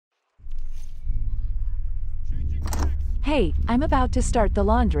Hey, I'm about to start the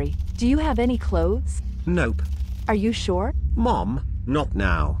laundry. Do you have any clothes? Nope. Are you sure? Mom, not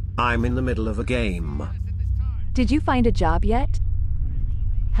now. I'm in the middle of a game. Did you find a job yet?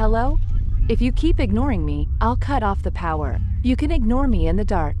 Hello? If you keep ignoring me, I'll cut off the power. You can ignore me in the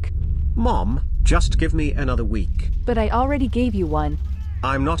dark. Mom, just give me another week. But I already gave you one.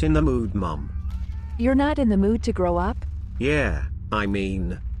 I'm not in the mood, Mom. You're not in the mood to grow up? Yeah, I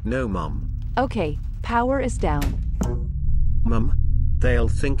mean, no, Mom. Okay, power is down. Mom, they'll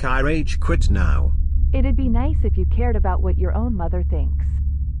think I rage quit now. It'd be nice if you cared about what your own mother thinks.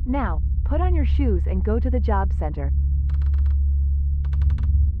 Now, put on your shoes and go to the job center.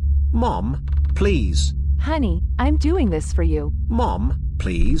 Mom, please. Honey, I'm doing this for you. Mom,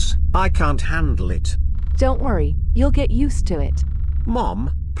 please, I can't handle it. Don't worry, you'll get used to it.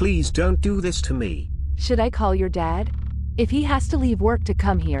 Mom, please don't do this to me. Should I call your dad? If he has to leave work to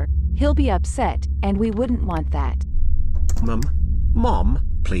come here, he'll be upset, and we wouldn't want that. Mom,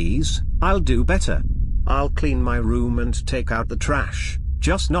 please, I'll do better. I'll clean my room and take out the trash,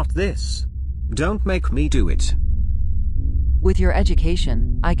 just not this. Don't make me do it. With your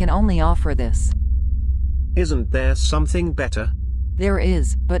education, I can only offer this. Isn't there something better? There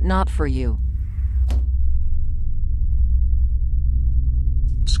is, but not for you.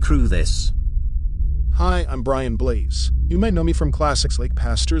 Screw this. Hi, I'm Brian Blaze. You might know me from classics like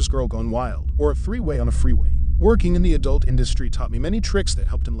Pastor's Girl Gone Wild or Three-Way on a Freeway. Working in the adult industry taught me many tricks that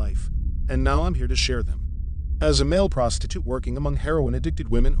helped in life, and now I'm here to share them. As a male prostitute working among heroin-addicted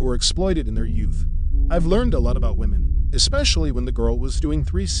women who were exploited in their youth, I've learned a lot about women, especially when the girl was doing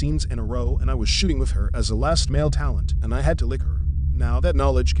 3 scenes in a row and I was shooting with her as a last male talent and I had to lick her. Now that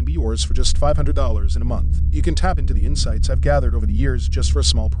knowledge can be yours for just $500 in a month. You can tap into the insights I've gathered over the years just for a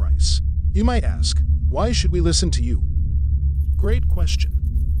small price. You might ask, why should we listen to you? Great question.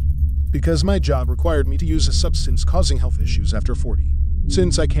 Because my job required me to use a substance causing health issues after 40.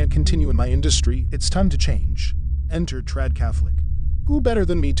 Since I can't continue in my industry, it's time to change. Enter Trad Catholic. Who better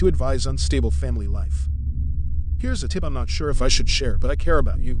than me to advise on stable family life? Here's a tip I'm not sure if I should share, but I care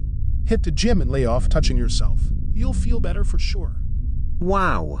about you. Hit the gym and lay off touching yourself. You'll feel better for sure.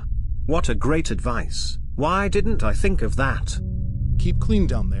 Wow. What a great advice. Why didn't I think of that? Keep clean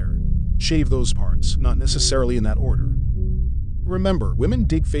down there. Shave those parts, not necessarily in that order. Remember, women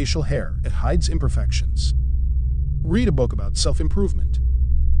dig facial hair. It hides imperfections. Read a book about self-improvement.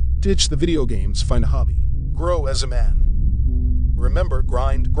 Ditch the video games, find a hobby. Grow as a man. Remember,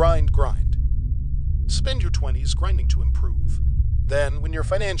 grind, grind, grind. Spend your 20s grinding to improve. Then, when you're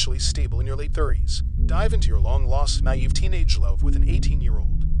financially stable in your late 30s, dive into your long-lost, naive teenage love with an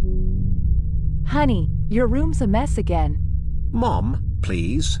 18-year-old. Honey, your room's a mess again. Mom,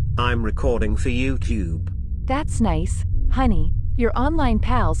 please, I'm recording for YouTube. That's nice. Honey, your online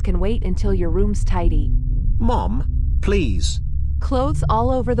pals can wait until your room's tidy. Mom, please. Clothes all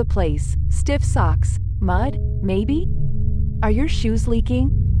over the place, stiff socks, mud, maybe? Are your shoes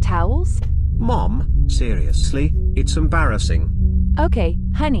leaking? Towels? Mom, seriously, it's embarrassing. Okay,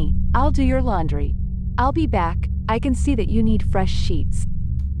 honey, I'll do your laundry. I'll be back. I can see that you need fresh sheets.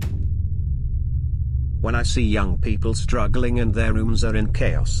 When I see young people struggling and their rooms are in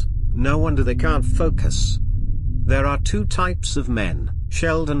chaos, no wonder they can't focus. There are 2 types of men,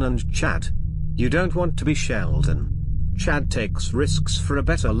 Sheldon and Chad. You don't want to be Sheldon. Chad takes risks for a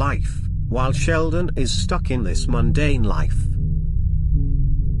better life, while Sheldon is stuck in this mundane life.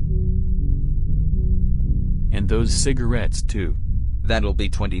 And those cigarettes too. That'll be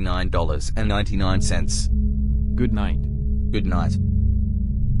 $29.99. Good night. Good night.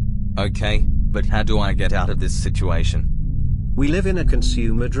 Okay, but how do I get out of this situation? We live in a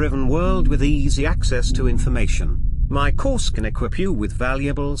consumer-driven world with easy access to information. My course can equip you with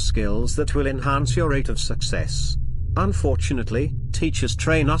valuable skills that will enhance your rate of success. Unfortunately, teachers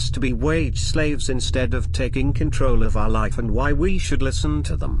train us to be wage slaves instead of taking control of our life and why we should listen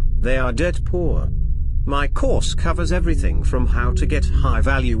to them. They are dead poor. My course covers everything from how to get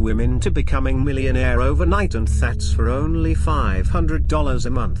high-value women to becoming millionaire overnight, and that's for only $500 a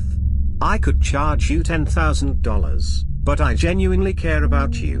month. I could charge you $10,000, but I genuinely care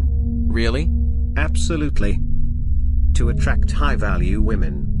about you. Really? Absolutely. To attract high-value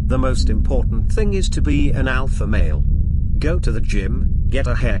women, the most important thing is to be an alpha male. Go to the gym, get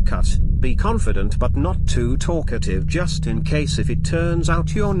a haircut, be confident but not too talkative just in case if it turns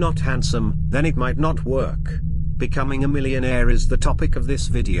out you're not handsome, then it might not work. Becoming a millionaire is the topic of this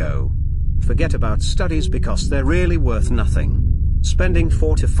video. Forget about studies because they're really worth nothing. Spending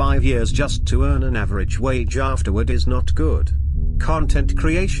 4 to 5 years just to earn an average wage afterward is not good. Content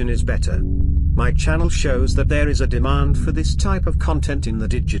creation is better. My channel shows that there is a demand for this type of content in the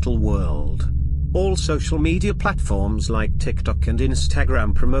digital world. All social media platforms like TikTok and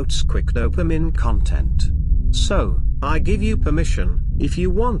Instagram promotes quick dopamine content. So, I give you permission, if you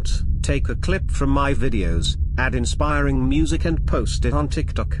want, take a clip from my videos, add inspiring music and post it on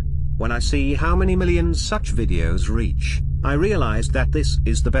TikTok. When I see how many millions such videos reach, I realized that this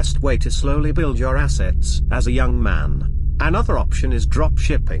is the best way to slowly build your assets as a young man. Another option is drop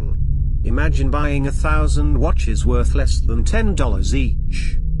shipping. Imagine buying 1,000 watches worth less than $10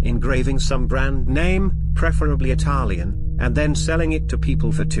 each, engraving some brand name, preferably Italian, and then selling it to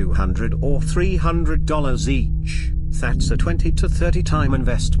people for $200 or $300 each. That's a 20 to 30 time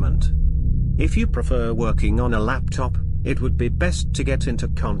investment. If you prefer working on a laptop, it would be best to get into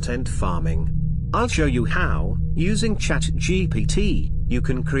content farming. I'll show you how, using ChatGPT, you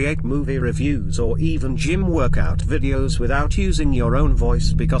can create movie reviews or even gym workout videos without using your own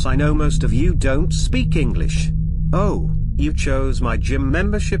voice, because I know most of you don't speak English. Oh, you chose my gym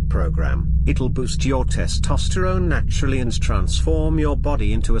membership program. It'll boost your testosterone naturally and transform your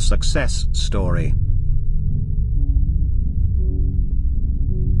body into a success story.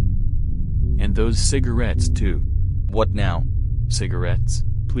 And those cigarettes too. What now? Cigarettes,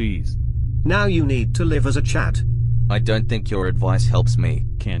 please. Now you need to live as a chat. I don't think your advice helps me.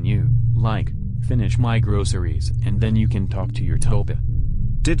 Can you, finish my groceries and then you can talk to your Toba?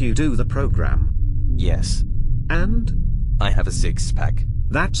 Did you do the program? Yes. And? I have a six-pack.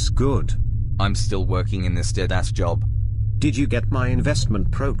 That's good. I'm still working in this dead-ass job. Did you get my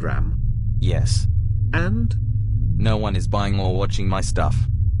investment program? Yes. And? No one is buying or watching my stuff.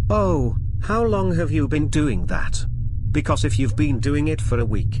 Oh, how long have you been doing that? Because if you've been doing it for a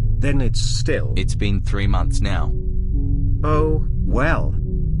week, then It's been 3 months now. Oh, well.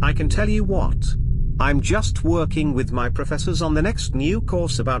 I can tell you what. I'm just working with my professors on the next new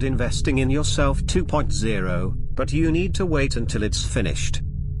course about investing in yourself 2.0, but you need to wait until it's finished.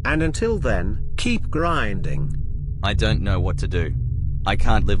 And until then, keep grinding. I don't know what to do. I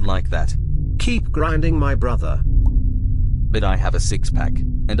can't live like that. Keep grinding, my brother. But I have a six-pack,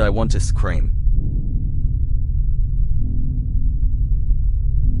 and I want to scream.